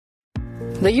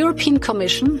the European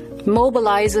Commission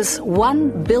mobilizes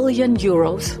 €1 billion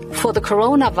for the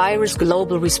coronavirus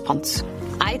global response.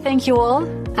 I thank you all,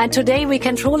 and today we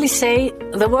can truly say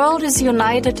the world is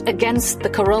united against the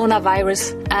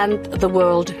coronavirus and the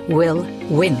world will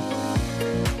win.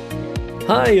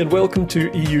 Hi and welcome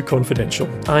to EU Confidential.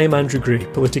 I'm Andrew Gray,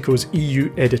 Politico's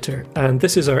EU editor, and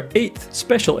this is our 8th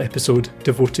special episode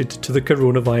devoted to the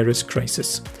coronavirus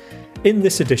crisis. In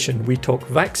this edition, we talk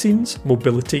vaccines,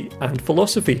 mobility and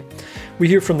philosophy. We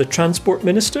hear from the Transport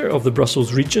Minister of the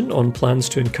Brussels region on plans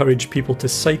to encourage people to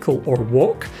cycle or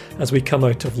walk as we come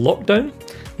out of lockdown.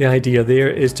 The idea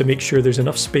there is to make sure there's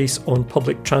enough space on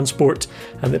public transport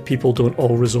and that people don't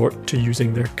all resort to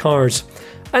using their cars.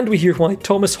 And we hear why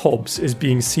Thomas Hobbes is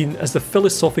being seen as the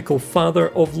philosophical father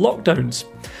of lockdowns.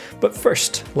 But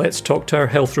first, let's talk to our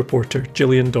health reporter,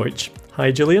 Jillian Deutsch.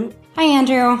 Hi, Jillian. Hi,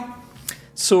 Andrew.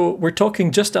 So we're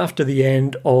talking just after the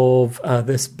end of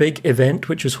this big event,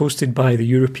 which was hosted by the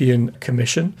European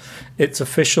Commission. Its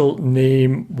official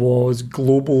name was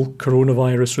Global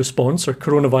Coronavirus Response, or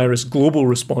Coronavirus Global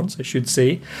Response, I should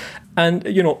say. And,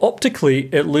 optically,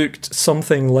 it looked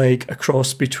something like a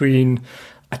cross between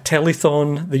a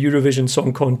telethon, the Eurovision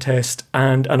Song Contest,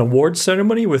 and an awards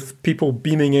ceremony with people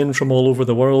beaming in from all over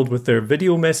the world with their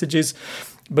video messages.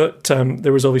 But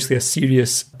there was obviously a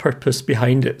serious purpose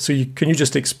behind it. So can you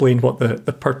just explain what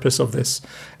the purpose of this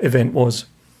event was?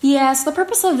 Yes, the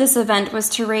purpose of this event was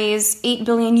to raise $8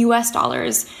 billion,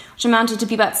 which amounted to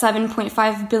be about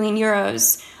 7.5 billion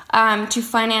euros, to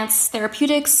finance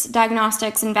therapeutics,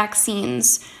 diagnostics, and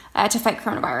vaccines to fight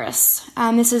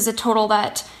coronavirus. This is a total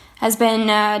that has been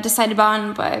decided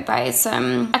on by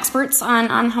some experts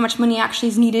on how much money actually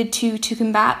is needed to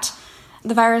combat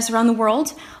the virus around the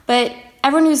world. But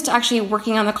everyone who's actually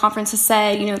working on the conference has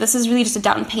said, this is really just a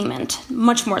down payment.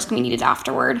 Much more is going to be needed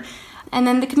afterward. And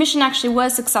then the Commission actually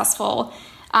was successful,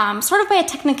 sort of by a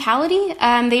technicality.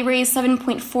 They raised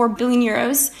 7.4 billion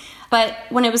euros, but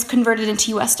when it was converted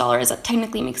into US dollars, that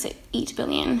technically makes it $8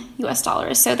 billion US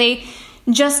dollars. So they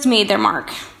just made their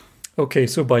mark. Okay,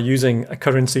 so by using a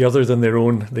currency other than their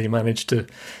own, they managed to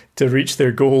reach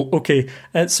their goal. Okay,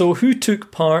 so who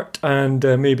took part and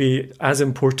maybe as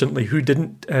importantly, who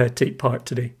didn't take part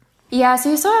today? Yeah, so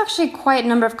you saw actually quite a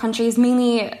number of countries,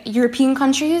 mainly European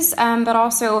countries, but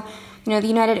also, the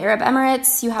United Arab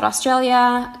Emirates. You had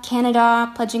Australia,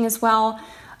 Canada pledging as well.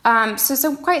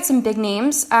 So quite some big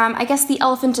names. I guess the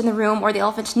elephant in the room, or the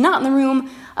elephant not in the room,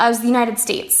 was the United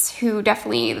States, who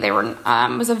definitely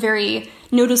was a very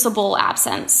noticeable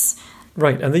absence.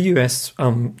 Right, and the US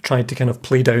tried to kind of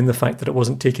play down the fact that it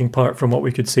wasn't taking part from what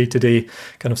we could say today,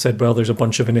 kind of said, well, there's a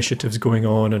bunch of initiatives going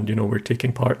on and, we're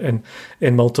taking part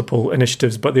in multiple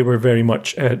initiatives, but they were very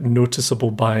much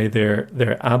noticeable by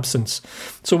their absence.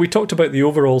 So we talked about the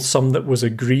overall sum that was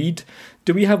agreed.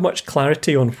 Do we have much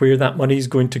clarity on where that money is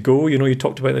going to go? You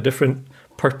talked about the different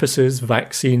purposes,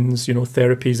 vaccines,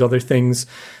 therapies, other things.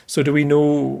 So do we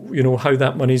know, how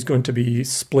that money is going to be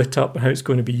split up and how it's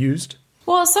going to be used?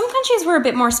 Well, some countries were a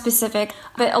bit more specific,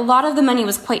 but a lot of the money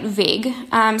was quite vague.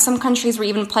 Some countries were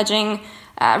even pledging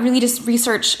really just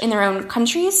research in their own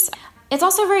countries. It's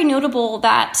also very notable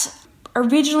that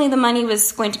originally the money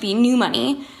was going to be new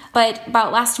money, but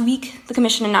about last week, the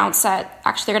Commission announced that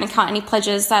actually they're going to count any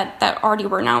pledges that already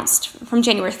were announced from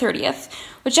January 30th,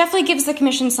 which definitely gives the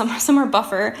Commission some more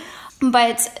buffer.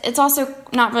 But it's also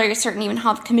not very certain even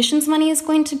how the Commission's money is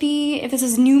going to be, if this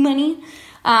is new money.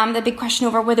 The big question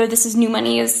over whether this is new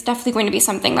money is definitely going to be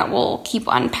something that we'll keep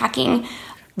unpacking.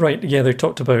 Right, yeah, they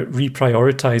talked about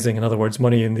reprioritising, in other words,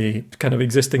 money in the kind of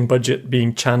existing budget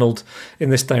being channelled in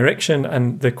this direction.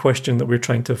 And the question that we're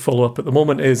trying to follow up at the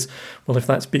moment is, well, if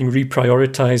that's being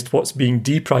reprioritised, what's being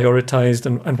deprioritised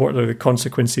and what are the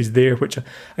consequences there, which I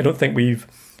don't think we've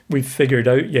figured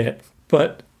out yet.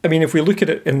 But I mean, if we look at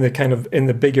it in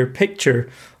the bigger picture,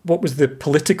 what was the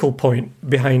political point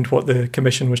behind what the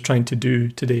Commission was trying to do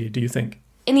today, do you think?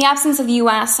 In the absence of the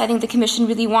US, I think the Commission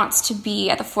really wants to be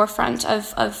at the forefront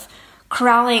of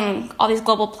corralling all these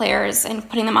global players and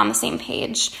putting them on the same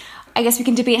page. I guess we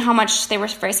can debate how much they were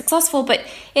very successful, but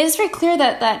it is very clear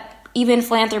that even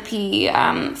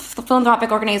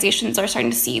philanthropic organizations are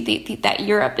starting to see that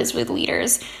Europe is really the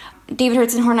leaders. David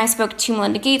Herzenhorn and I spoke to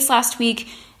Melinda Gates last week,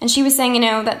 and she was saying,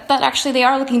 that actually they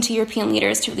are looking to European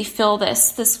leaders to really fill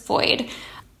this void.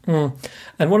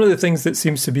 And one of the things that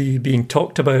seems to be being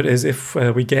talked about is if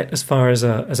we get as far as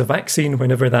a vaccine,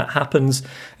 whenever that happens,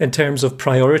 in terms of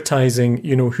prioritising,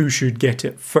 who should get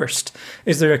it first.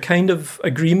 Is there a kind of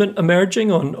agreement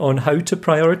emerging on how to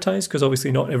prioritise? Because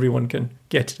obviously not everyone can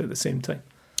get it at the same time.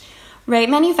 Right.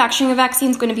 Manufacturing a vaccine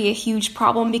is going to be a huge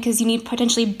problem because you need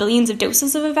potentially billions of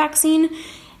doses of a vaccine.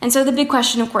 And so the big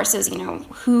question, of course, is,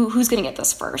 who's going to get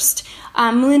this first?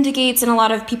 Melinda Gates and a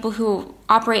lot of people who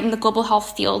operate in the global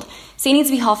health field say it needs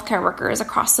to be healthcare workers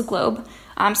across the globe.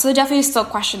 So there definitely is still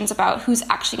questions about who's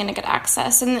actually going to get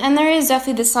access. And there is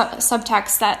definitely this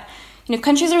subtext that,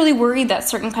 countries are really worried that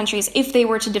certain countries, if they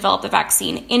were to develop the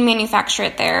vaccine and manufacture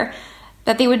it there,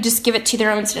 that they would just give it to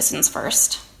their own citizens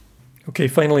first. Okay,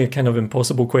 finally, a kind of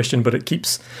impossible question, but it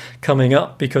keeps coming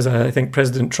up because I think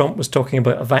President Trump was talking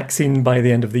about a vaccine by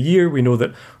the end of the year. We know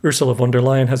that Ursula von der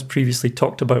Leyen has previously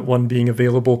talked about one being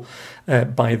available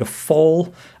by the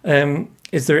fall.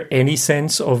 Is there any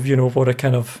sense of, what a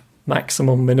kind of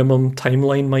maximum, minimum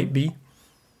timeline might be?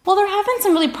 Well, there have been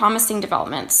some really promising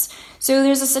developments. So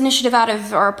there's this initiative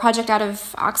a project out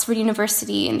of Oxford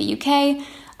University in the UK,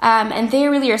 and they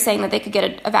really are saying that they could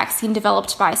get a vaccine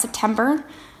developed by September.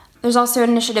 There's also an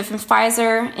initiative from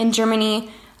Pfizer in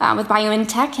Germany with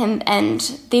BioNTech, and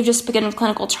they've just begun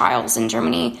clinical trials in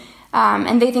Germany.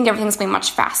 And they think everything's going much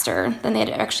faster than they had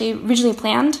actually originally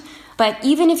planned. But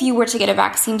even if you were to get a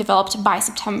vaccine developed by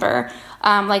September,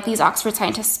 like these Oxford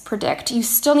scientists predict, you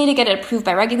still need to get it approved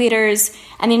by regulators,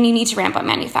 and then you need to ramp up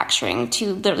manufacturing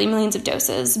to literally millions of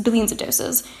doses, billions of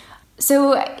doses.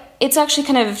 So it's actually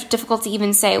kind of difficult to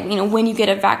even say, when you get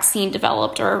a vaccine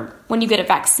developed or when you get a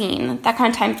vaccine, that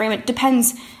kind of time frame. It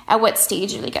depends at what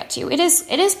stage you really get to. It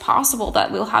is possible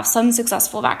that we'll have some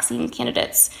successful vaccine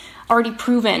candidates already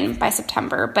proven by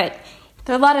September, but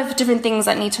there are a lot of different things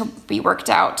that need to be worked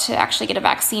out to actually get a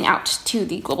vaccine out to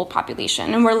the global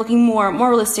population. And we're looking more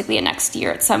realistically at next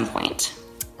year at some point.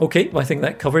 Okay, well, I think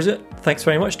that covers it. Thanks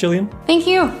very much, Jillian. Thank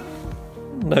you.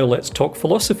 Now let's talk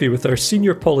philosophy with our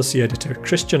senior policy editor,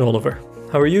 Christian Oliver.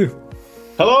 How are you?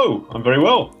 Hello, I'm very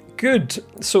well. Good.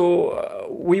 So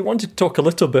we wanted to talk a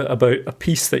little bit about a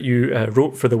piece that you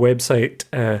wrote for the website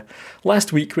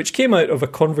last week, which came out of a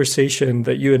conversation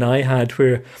that you and I had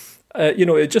where,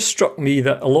 it just struck me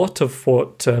that a lot of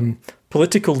what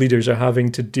political leaders are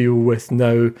having to deal with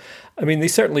now, I mean, they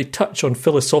certainly touch on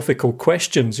philosophical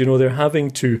questions. They're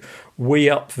having to weigh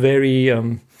up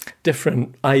very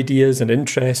different ideas and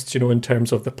interests, in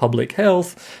terms of the public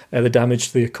health, the damage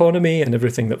to the economy and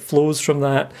everything that flows from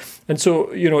that. And so,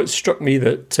 it struck me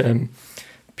that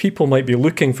people might be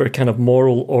looking for a kind of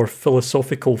moral or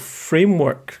philosophical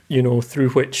framework, through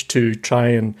which to try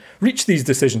and reach these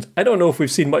decisions. I don't know if we've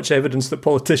seen much evidence that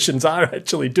politicians are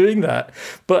actually doing that.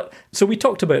 But so we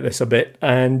talked about this a bit,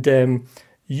 and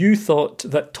you thought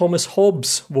that Thomas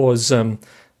Hobbes was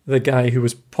the guy who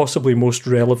was possibly most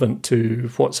relevant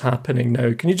to what's happening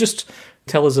now. Can you just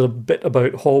tell us a bit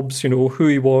about Hobbes, who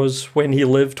he was, when he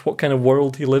lived, what kind of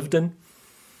world he lived in?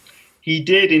 He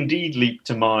did indeed leap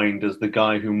to mind as the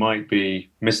guy who might be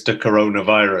Mr.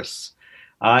 Coronavirus,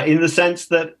 in the sense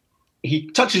that he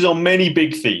touches on many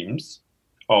big themes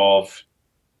of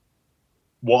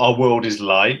what our world is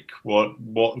like, what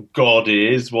God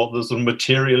is, what the sort of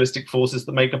materialistic forces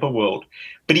that make up a world.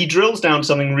 But he drills down to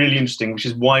something really interesting, which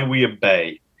is why we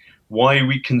obey, why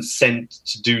we consent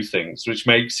to do things, which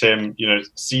makes him,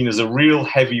 seen as a real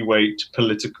heavyweight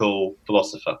political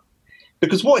philosopher.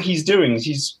 Because what he's doing is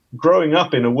he's growing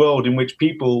up in a world in which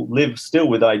people live still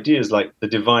with ideas like the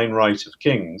divine right of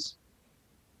kings.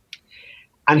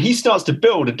 And he starts to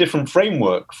build a different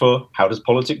framework for how does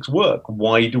politics work?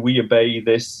 Why do we obey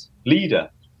this leader?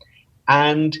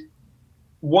 And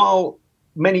while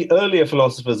many earlier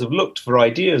philosophers have looked for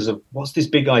ideas of what's this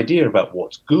big idea about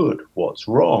what's good, what's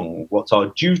wrong, what's our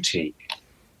duty,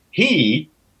 he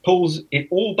pulls it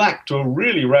all back to a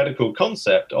really radical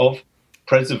concept of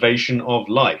preservation of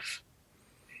life.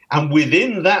 And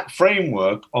within that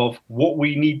framework of what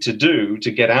we need to do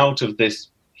to get out of this,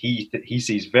 he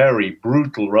sees very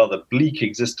brutal, rather bleak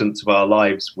existence of our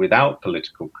lives without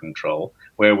political control,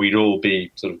 where we'd all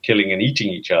be sort of killing and eating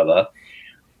each other,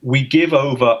 we give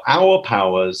over our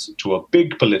powers to a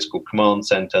big political command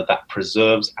center that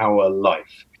preserves our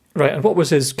life. Right, and what was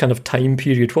his kind of time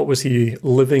period? What was he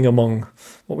living among?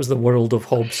 What was the world of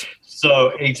Hobbes? So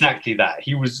exactly that.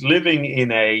 He was living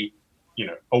in a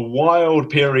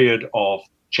wild period of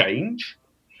change,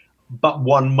 but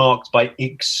one marked by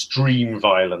extreme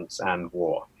violence and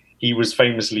war. He was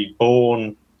famously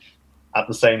born at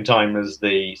the same time as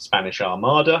the Spanish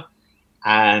Armada.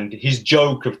 And his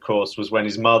joke, of course, was when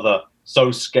his mother,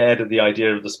 so scared at the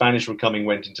idea of the Spanish were coming,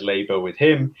 went into labor with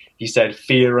him. He said,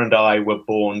 "Fear and I were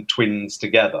born twins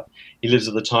together." He lives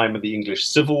at the time of the English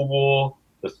Civil War,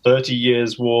 the 30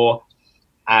 Years' War.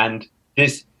 And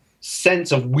this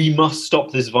sense of we must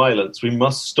stop this violence, we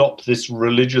must stop this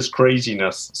religious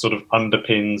craziness sort of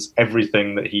underpins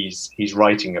everything that he's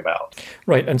writing about.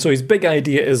 Right, and so his big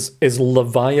idea is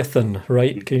Leviathan,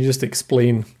 right? Can you just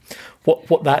explain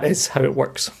what that is, how it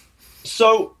works?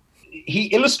 So he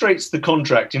illustrates the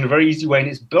contract in a very easy way, and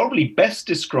it's probably best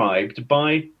described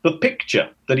by the picture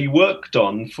that he worked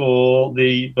on for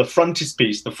the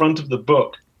frontispiece, the front of the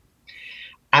book.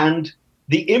 And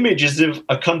the image is of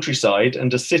a countryside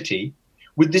and a city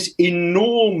with this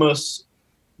enormous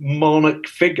monarch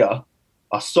figure,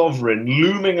 a sovereign,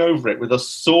 looming over it with a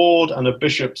sword and a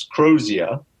bishop's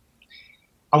crozier.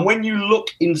 And when you look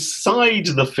inside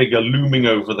the figure looming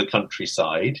over the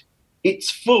countryside, it's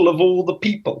full of all the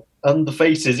people and the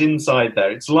faces inside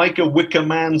there. It's like a Wicker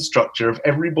Man structure of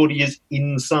everybody is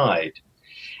inside.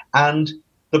 And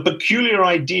the peculiar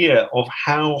idea of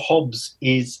how Hobbes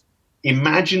is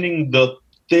imagining the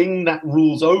thing that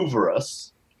rules over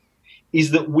us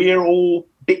is that we're all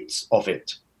bits of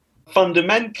it.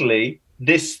 Fundamentally,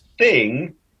 this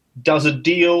thing does a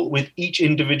deal with each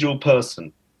individual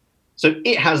person. So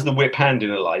it has the whip hand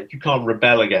in it, like you can't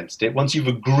rebel against it. Once you've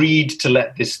agreed to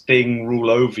let this thing rule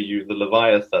over you, the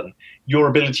Leviathan, your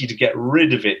ability to get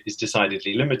rid of it is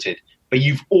decidedly limited. But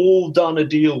you've all done a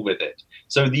deal with it.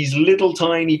 So these little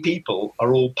tiny people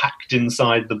are all packed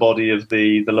inside the body of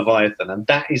the Leviathan, and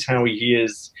that is how he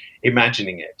is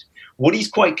imagining it. What he's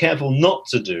quite careful not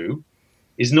to do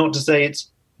is not to say it's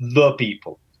the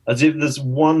people, as if there's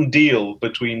one deal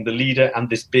between the leader and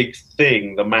this big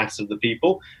thing, the mass of the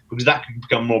people, because that could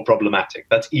become more problematic.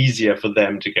 That's easier for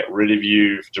them to get rid of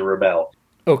you, to rebel.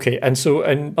 Okay,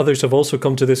 and others have also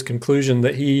come to this conclusion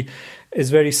that he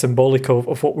is very symbolic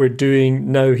of what we're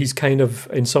doing now. He's kind of,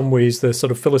 in some ways, the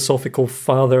sort of philosophical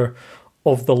father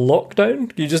of the lockdown.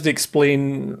 Can you just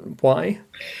explain why?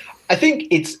 I think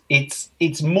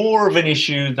it's more of an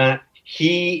issue that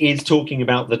he is talking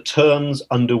about the terms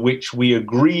under which we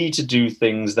agree to do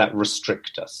things that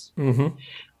restrict us. Mm-hmm.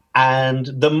 And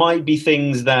there might be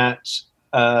things that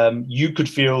you could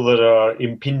feel that are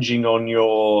impinging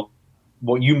on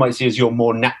what you might see as your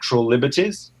more natural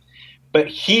liberties. But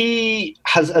he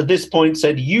has at this point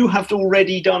said, you have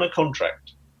already done a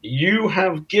contract. You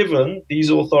have given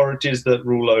these authorities that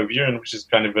rule over you, and which is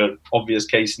kind of an obvious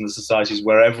case in the societies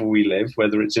wherever we live,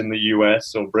 whether it's in the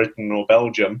US or Britain or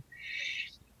Belgium.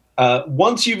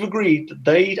 Once you've agreed that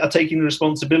they are taking the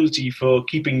responsibility for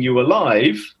keeping you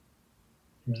alive,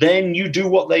 then you do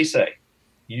what they say.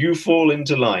 You fall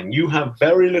into line. You have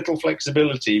very little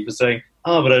flexibility for saying,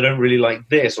 but I don't really like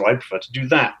this, or I prefer to do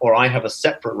that, or I have a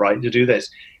separate right to do this.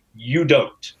 You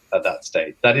don't at that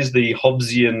stage. That is the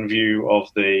Hobbesian view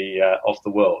of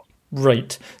the world.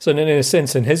 Right. So in a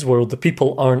sense, in his world, the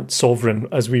people aren't sovereign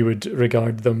as we would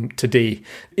regard them today.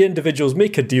 Individuals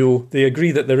make a deal, they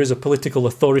agree that there is a political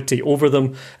authority over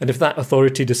them, and if that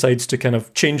authority decides to kind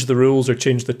of change the rules or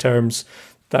change the terms,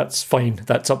 that's fine.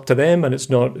 That's up to them, and it's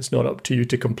not up to you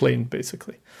to complain,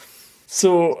 basically.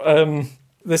 So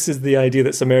this is the idea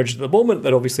that's emerged at the moment,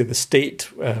 that obviously the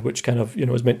state, which kind of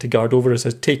is meant to guard over us,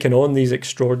 has taken on these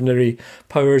extraordinary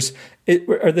powers.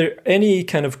 Are there any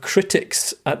kind of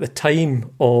critics at the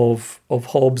time of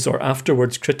Hobbes, or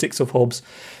afterwards critics of Hobbes,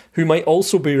 who might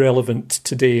also be relevant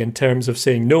today in terms of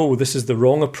saying, no, this is the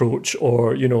wrong approach,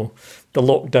 or the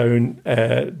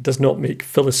lockdown does not make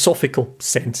philosophical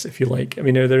sense, if you like? I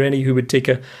mean, are there any who would take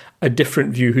a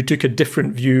different view, who took a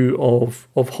different view of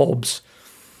Hobbes?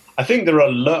 I think there are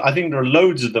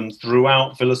loads of them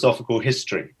throughout philosophical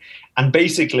history. And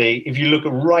basically, if you look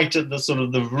right at the sort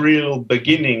of the real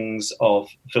beginnings of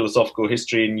philosophical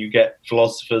history, and you get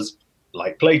philosophers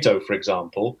like Plato, for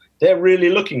example, they're really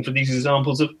looking for these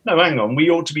examples of, no, hang on, we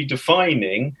ought to be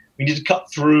defining, we need to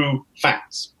cut through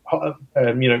facts.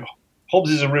 Hobbes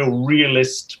is a real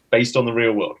realist based on the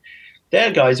real world. They're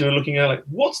guys who are looking at, like,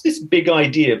 what's this big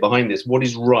idea behind this? What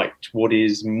is right? What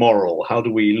is moral? How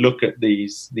do we look at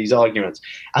these arguments?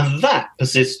 And that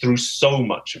persists through so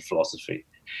much of philosophy.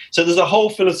 So there's a whole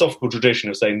philosophical tradition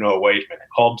of saying, no, wait a minute,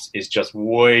 Hobbes is just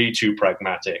way too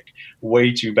pragmatic,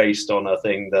 way too based on a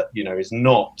thing that, is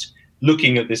not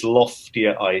looking at this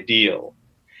loftier ideal.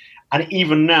 And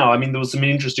even now, I mean, there was some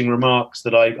interesting remarks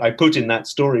that I put in that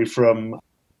story from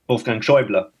Wolfgang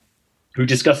Schäuble, who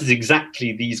discusses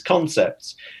exactly these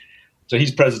concepts. So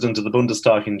he's president of the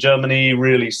Bundestag in Germany,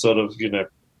 really sort of,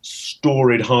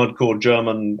 storied, hardcore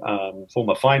German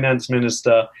former finance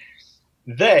minister.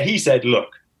 There he said, look,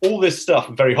 all this stuff,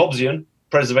 very Hobbesian,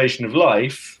 preservation of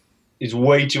life, is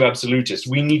way too absolutist.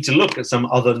 We need to look at some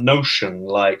other notion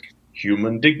like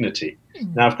human dignity.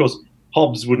 Now, of course,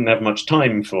 Hobbes wouldn't have much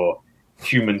time for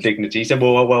human dignity. He said,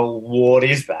 well, what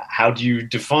is that? How do you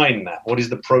define that? What is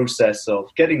the process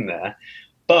of getting there?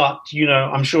 But,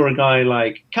 I'm sure a guy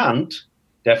like Kant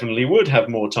definitely would have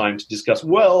more time to discuss,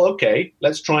 well, okay,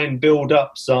 let's try and build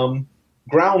up some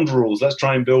ground rules. Let's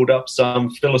try and build up some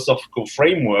philosophical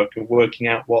framework of working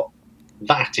out what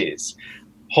that is.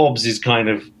 Hobbes is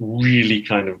really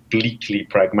bleakly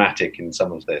pragmatic in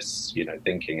some of this,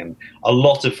 thinking. And a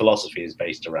lot of philosophy is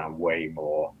based around way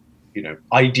more,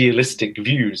 idealistic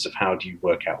views of how do you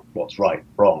work out what's right,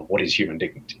 wrong, what is human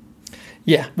dignity.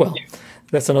 Yeah, well,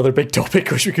 that's another big topic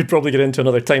which we could probably get into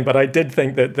another time. But I did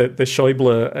think that the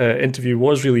Schäuble interview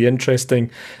was really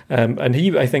interesting. And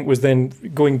he, I think, was then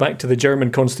going back to the German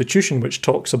constitution, which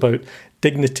talks about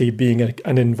dignity being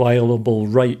an inviolable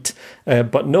right,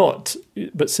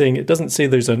 but saying it doesn't say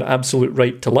there's an absolute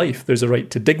right to life. There's a right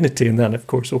to dignity. And that, of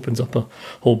course, opens up a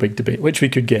whole big debate, which we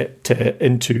could get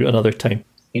into another time.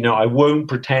 I won't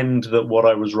pretend that what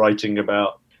I was writing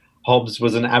about Hobbes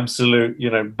was an absolute,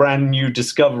 brand new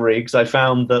discovery, because I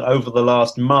found that over the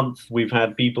last month, we've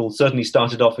had people, certainly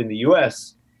started off in the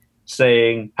US,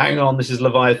 saying, hang on, this is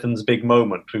Leviathan's big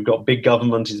moment. We've got big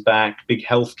government is back, big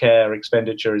healthcare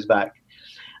expenditure is back.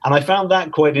 And I found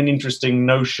that quite an interesting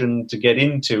notion to get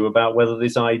into about whether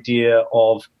this idea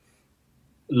of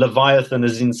Leviathan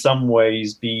has in some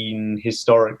ways been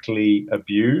historically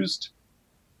abused.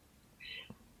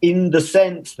 In the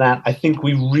sense that I think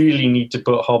we really need to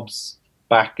put Hobbes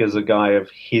back as a guy of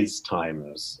his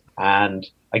times. And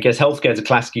I guess healthcare is a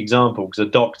classic example, because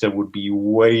a doctor would be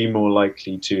way more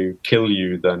likely to kill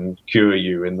you than cure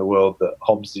you in the world that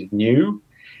Hobbes knew.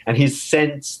 And his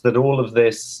sense that all of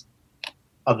this,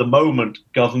 at the moment,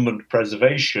 government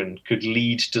preservation could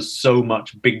lead to so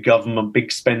much big government, big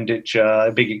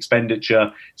expenditure,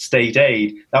 state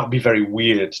aid, that would be very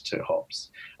weird to Hobbes.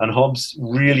 And Hobbes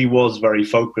really was very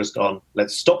focused on,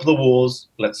 let's stop the wars,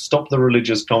 let's stop the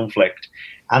religious conflict.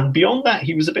 And beyond that,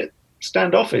 he was a bit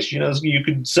standoffish. You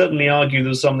could certainly argue there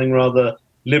was something rather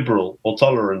liberal or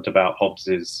tolerant about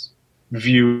Hobbes's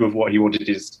view of what he wanted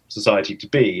his society to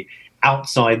be,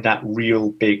 outside that real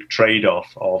big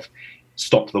trade-off of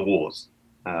stop the wars,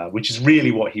 which is really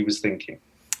what he was thinking.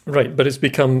 Right, but it's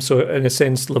become, so in a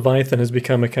sense, Leviathan has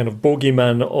become a kind of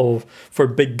bogeyman for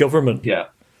big government. Yeah.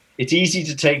 It's easy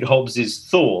to take Hobbes's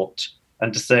thought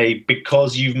and to say,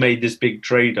 because you've made this big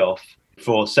trade-off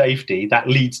for safety, that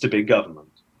leads to big government.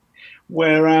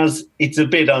 Whereas it's a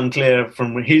bit unclear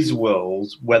from his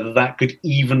world whether that could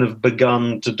even have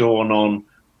begun to dawn on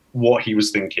what he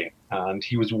was thinking. And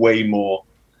he was way more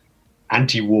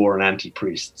anti-war and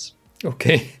anti-priests.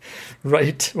 Okay,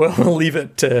 right. Well, I'll leave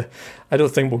it to... I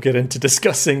don't think we'll get into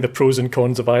discussing the pros and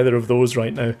cons of either of those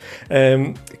right now.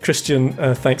 Christian,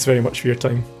 thanks very much for your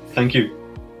time. Thank you.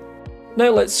 Now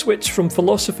let's switch from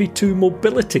philosophy to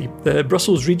mobility. The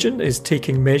Brussels region is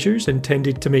taking measures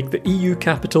intended to make the EU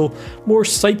capital more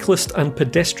cyclist and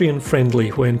pedestrian friendly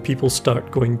when people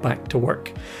start going back to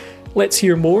work. Let's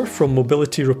hear more from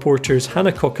mobility reporters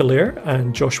Hanne Cokelaere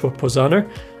and Joshua Posaner,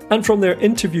 and from their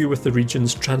interview with the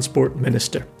region's transport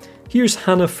minister. Here's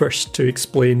Hanne first to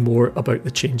explain more about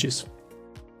the changes.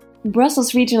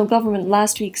 Brussels regional government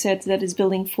last week said that it's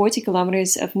building 40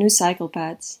 kilometers of new cycle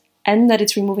paths, and that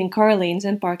it's removing car lanes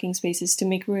and parking spaces to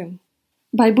make room.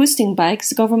 By boosting bikes,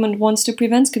 the government wants to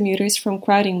prevent commuters from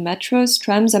crowding metros,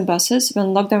 trams and buses when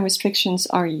lockdown restrictions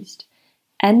are eased,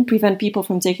 and prevent people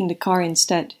from taking the car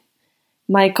instead.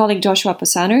 My colleague Joshua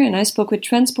Posaner and I spoke with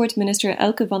Transport Minister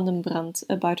Elke van den Brandt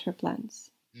about her plans.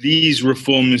 These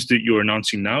reforms that you're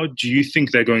announcing now, do you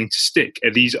think they're going to stick?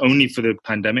 Are these only for the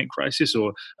pandemic crisis,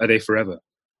 or are they forever?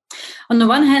 On the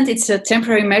one hand, it's a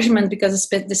temporary measurement because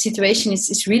the situation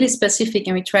is really specific,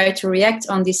 and we try to react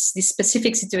on this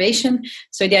specific situation.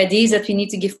 So the idea is that we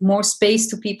need to give more space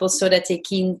to people so that they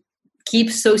can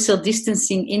keep social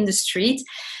distancing in the street.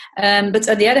 But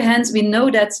on the other hand, we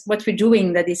know that what we're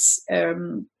doing, that is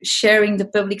sharing the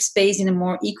public space in a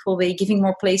more equal way, giving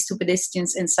more place to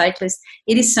pedestrians and cyclists,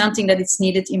 it is something that is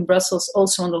needed in Brussels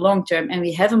also on the long term. And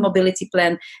we have a mobility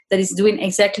plan that is doing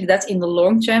exactly that in the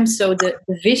long term. So the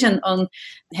vision on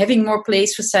having more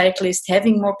place for cyclists,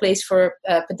 having more place for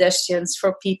pedestrians,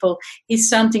 for people, is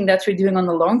something that we're doing on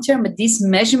the long term. But these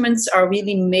measurements are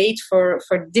really made for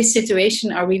this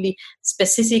situation, are really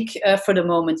specific for the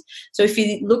moment. So if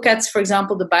you look at, for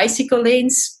example, the bicycle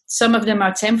lanes, some of them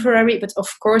are temporary, but of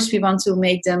course we want to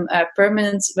make them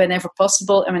permanent whenever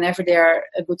possible and whenever they are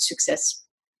a good success.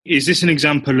 Is this an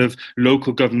example of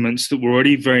local governments that were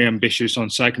already very ambitious on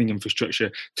cycling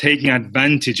infrastructure taking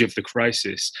advantage of the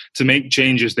crisis to make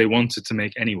changes they wanted to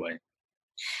make anyway?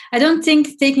 I don't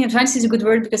think taking advantage is a good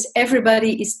word, because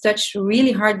everybody is touched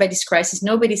really hard by this crisis.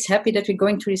 Nobody's happy that we're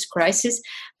going through this crisis.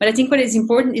 But I think what is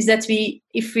important is that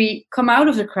if we come out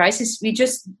of the crisis, we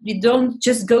don't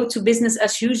just go to business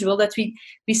as usual, that we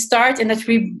start and that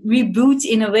we reboot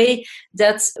in a way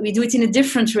that we do it in a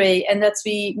different way, and that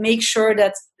we make sure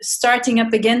that starting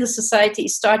up again the society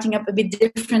is starting up a bit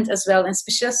different as well. And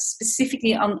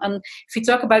specifically on if we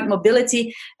talk about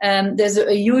mobility, there's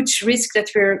a huge risk that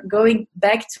we're going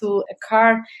back to a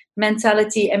car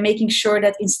mentality and making sure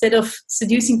that instead of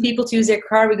seducing people to use their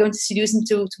car, we're going to seduce them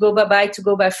to go by bike, to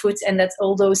go by foot, and that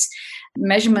all those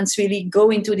measurements really go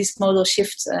into this modal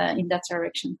shift in that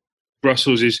direction.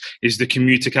 Brussels is the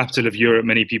commuter capital of Europe,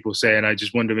 many people say, and I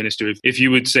just wonder, Minister, if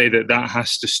you would say that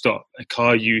has to stop.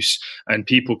 Car use and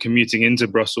people commuting into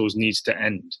Brussels needs to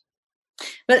end.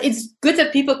 Well, it's good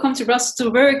that people come to Brussels to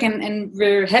work, and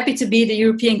we're happy to be the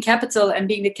European capital and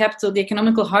being the capital, the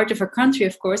economical heart of our country,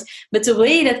 of course. But the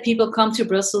way that people come to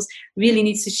Brussels really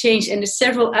needs to change, and there's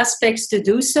several aspects to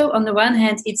do so. On the one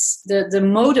hand, it's the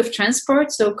mode of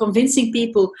transport, so convincing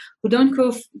people who don't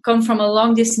come from a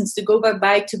long distance to go by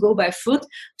bike, to go by foot,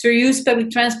 to use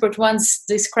public transport once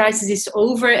this crisis is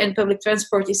over and public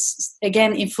transport is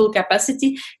again in full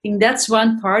capacity. I think that's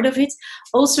one part of it.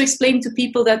 Also explain to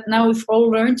people that now we've all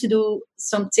learned to do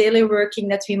some teleworking,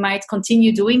 that we might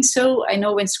continue doing so. I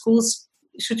know when schools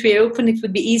should reopen, it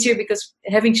would be easier, because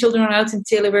having children out in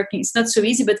teleworking is not so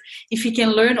easy. But if we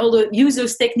can use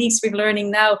those techniques we're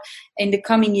learning now in the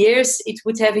coming years, it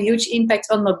would have a huge impact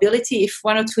on mobility. If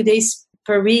 1 or 2 days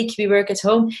per week we work at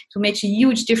home, to make a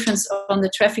huge difference on the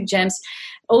traffic jams.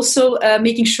 Also,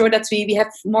 making sure that we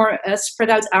have more spread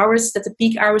out hours, that the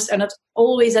peak hours are not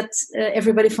always at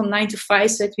everybody from 9 to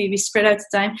 5, so that we spread out the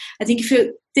time. I think if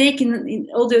you take in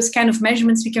all those kind of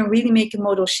measurements, we can really make a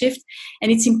modal shift.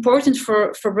 And it's important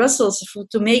for Brussels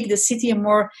to make the city a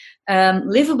more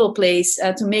livable place,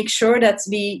 to make sure that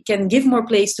we can give more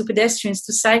place to pedestrians,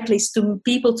 to cyclists, to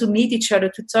people to meet each other,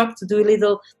 to talk,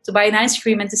 to buy an ice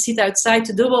cream and to sit outside,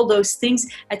 to do all those things.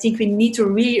 I think we need to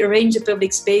rearrange the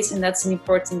public space, and that's an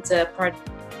important part.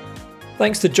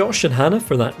 Thanks to Josh and Hanne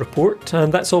for that report,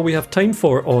 and that's all we have time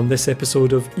for on this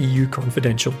episode of EU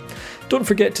Confidential. Don't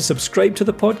forget to subscribe to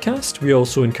the podcast. We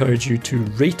also encourage you to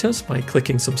rate us by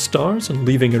clicking some stars and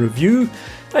leaving a review,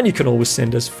 and you can always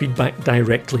send us feedback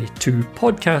directly to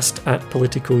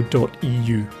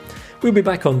podcast@politico.eu. We'll be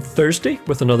back on Thursday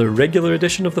with another regular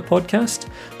edition of the podcast,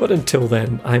 but until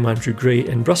then, I'm Andrew Gray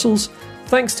in Brussels.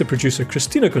 Thanks to producer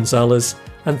Christina Gonzalez,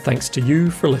 and thanks to you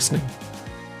for listening.